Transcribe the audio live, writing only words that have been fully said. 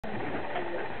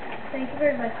Thank you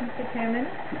very much, Mr. Chairman.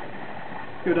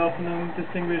 Good afternoon,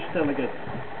 distinguished delegates.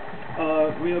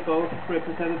 We are both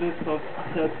representatives of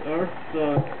SEDS Earth,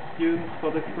 the Students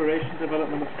for the Exploration and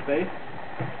Development of Space.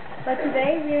 But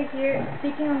today we are here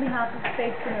speaking on behalf of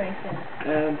Space Generation.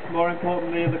 And more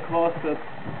importantly, the cause that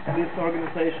this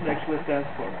organization actually stands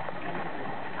for.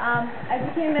 As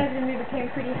you can imagine, we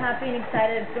became pretty happy and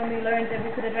excited when we learned that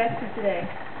we could address you today.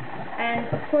 And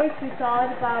of course we thought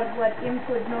about what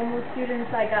input normal students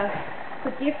like us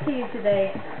could give to you today.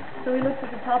 So we looked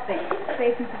at the topic,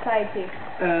 space and society.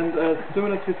 And as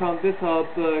soon as we found this out,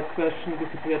 the question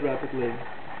disappeared rapidly.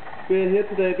 We are here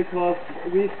today because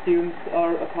we students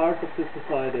are a part of this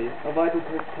society, a vital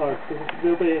part, because it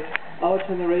will be our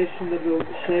generation that will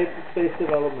shape space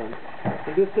development.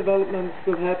 And this development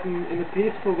will happen in a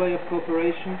peaceful way of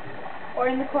cooperation, or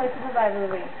in the course of a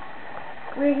rivalry.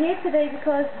 We're here today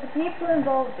because the people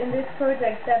involved in this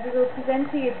project that we will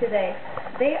present to you today,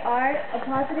 they are a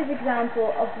positive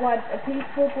example of what a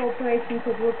peaceful cooperation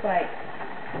could look like.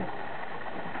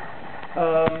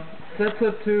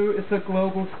 SEDSAT 2 is a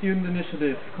global student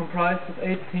initiative comprised of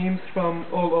 8 teams from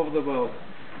all over the world.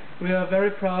 We are very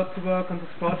proud to work on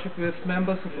this project with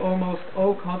members of almost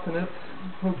all continents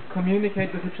who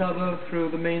communicate with each other through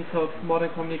the means of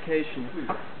modern communication,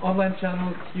 online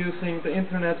channels using the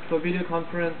internet for video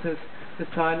conferences,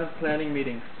 design and planning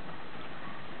meetings.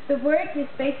 The work is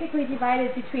basically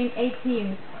divided between 8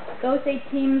 teams. Those 8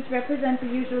 teams represent the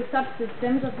usual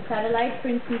subsystems of the satellite, for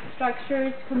instance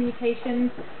structures,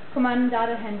 communications, command and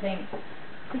data handling.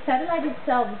 The satellite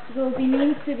itself will be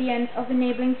means to the end of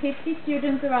enabling 50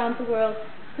 students around the world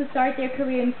to start their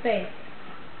career in space.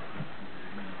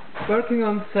 Working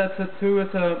on SEDSAT 2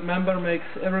 as a member makes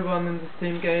everyone in this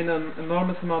team gain an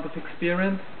enormous amount of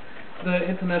experience. The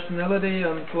internationality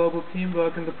and global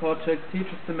teamwork in the project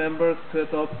teaches the members to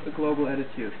adopt a global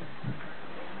attitude.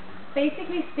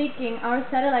 Basically speaking, our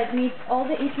satellite meets all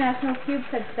the international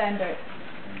CubeSat standards,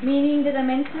 meaning the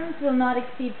dimensions will not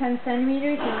exceed 10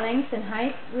 centimeters in length and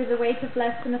height with a weight of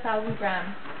less than 1,000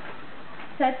 grams.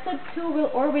 SEDSAT 2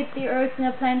 will orbit the Earth in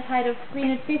a planned height of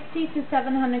 350 to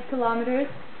 700 kilometers,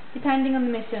 depending on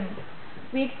the mission.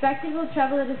 We expect it will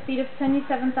travel at a speed of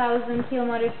 27,000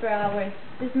 kilometers per hour.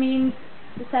 This means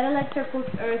the satellite circles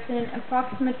Earth in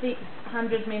approximately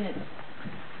 100 minutes.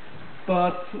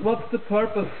 But what's the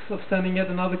purpose of sending yet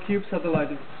another CUBE satellite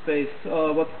into space?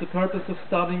 What's the purpose of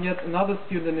starting yet another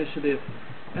student initiative?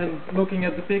 And looking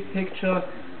at the big picture,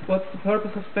 what's the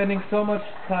purpose of spending so much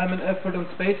time and effort on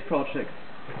space projects?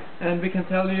 And we can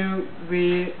tell you,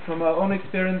 from our own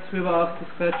experience, we were asked this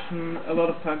question a lot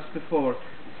of times before.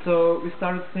 So we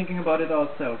started thinking about it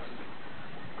ourselves.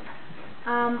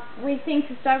 We think,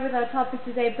 to start with our topic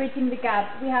today, bridging the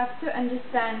gap, we have to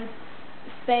understand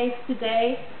space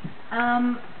today.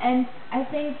 And I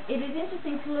think it is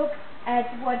interesting to look at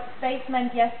what space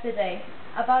meant yesterday.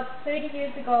 About 30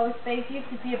 years ago, space used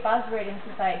to be a buzzword in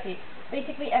society.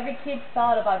 Basically, every kid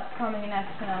thought about becoming an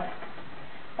astronaut.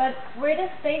 But where does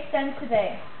space stand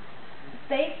today?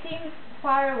 Space seems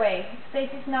far away.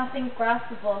 Space is nothing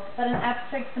graspable, but an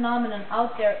abstract phenomenon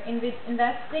out there in which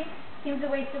investing seems a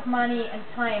waste of money and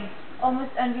time,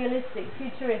 almost unrealistic,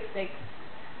 futuristic.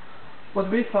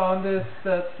 What we found is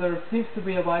that there seems to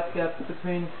be a wide gap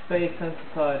between space and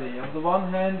society. On the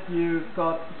one hand, you've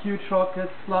got huge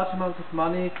rockets, large amounts of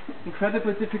money,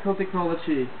 incredibly difficult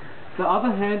technology. On the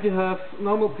other hand, you have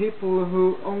normal people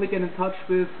who only get in touch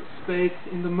with space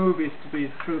in the movies, to be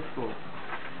truthful.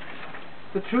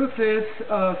 The truth is,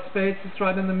 space is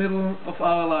right in the middle of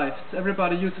our lives.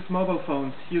 Everybody uses mobile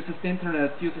phones, uses the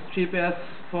internet, uses GPS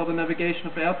for the navigation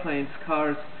of airplanes,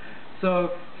 cars.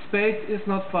 So space is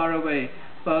not far away,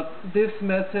 but this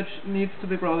message needs to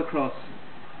be brought across.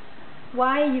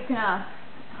 Why, you can ask?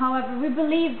 However, we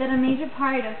believe that a major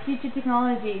part of future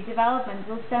technology development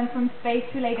will stem from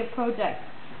space-related projects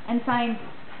and science.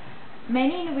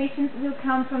 Many innovations will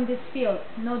come from this field,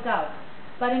 no doubt.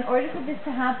 But in order for this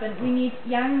to happen, we need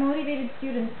young, motivated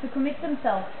students to commit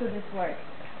themselves to this work.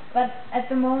 But at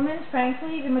the moment,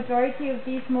 frankly, the majority of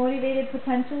these motivated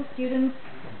potential students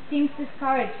seems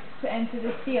discouraged to enter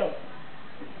this field.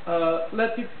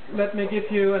 Let me give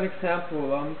you an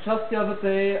example. Just the other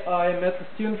day I met a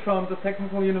student from the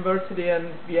Technical University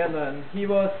in Vienna, and he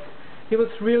was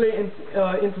really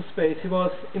into space. He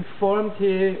was informed,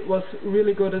 he was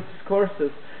really good at his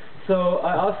courses. So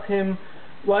I asked him,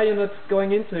 why you're not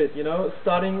going into it,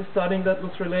 studying that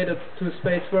was related to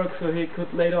space work so he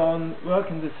could later on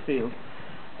work in this field.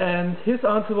 And his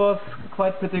answer was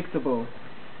quite predictable.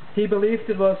 He believed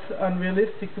it was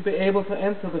unrealistic to be able to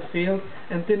enter the field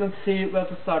and didn't see where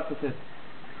to start with it.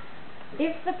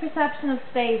 if the perception of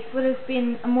space would have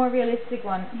been a more realistic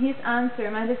one, his answer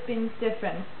might have been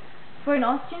different. For an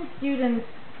Austrian student,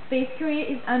 space career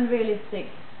is unrealistic,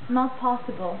 not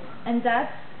possible, and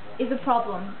that is a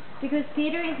problem, because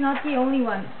Peter is not the only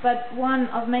one, but one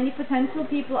of many potential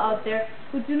people out there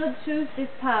who do not choose this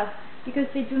path because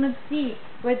they do not see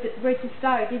where to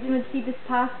start. They do not see this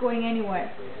path going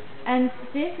anywhere. And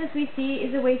this, as we see,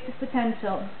 is a waste of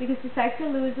potential, because the sector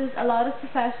loses a lot of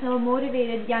professional,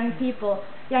 motivated young people,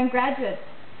 young graduates,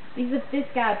 because of this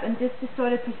gap and this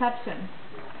distorted perception.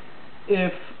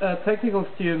 If a technical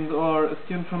student or a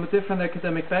student from a different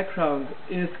academic background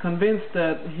is convinced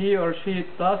that he or she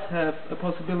does have a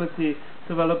possibility to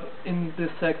develop in this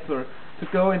sector, to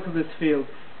go into this field,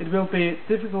 it will be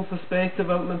difficult for space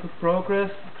development to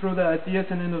progress through the ideas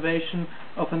and innovation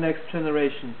of the next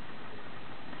generation.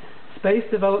 Space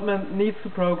development needs to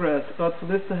progress, but for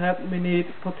this to happen we need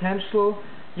potential,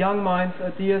 young minds,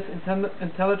 ideas,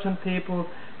 intelligent people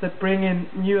that bring in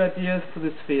new ideas to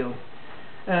this field.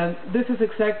 And this is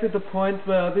exactly the point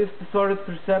where this distorted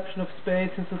perception of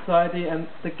space in society and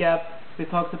the gap we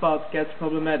talked about gets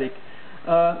problematic.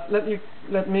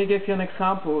 Let me give you an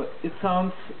example. It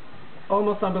sounds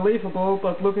almost unbelievable,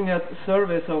 but looking at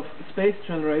surveys of space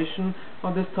generation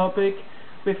on this topic,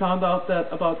 we found out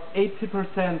that about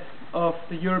 80% of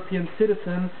the European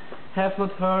citizens have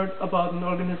not heard about an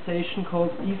organization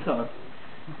called ESA.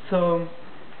 So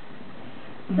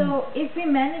if we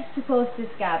manage to close this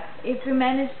gap, if we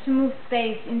manage to move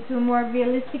space into a more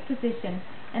realistic position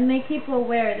and make people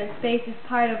aware that space is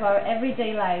part of our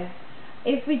everyday lives,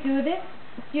 if we do this,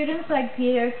 students like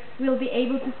Peter will be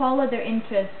able to follow their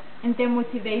interests, and their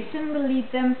motivation will lead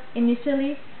them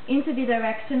initially into the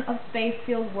direction of space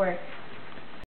field work.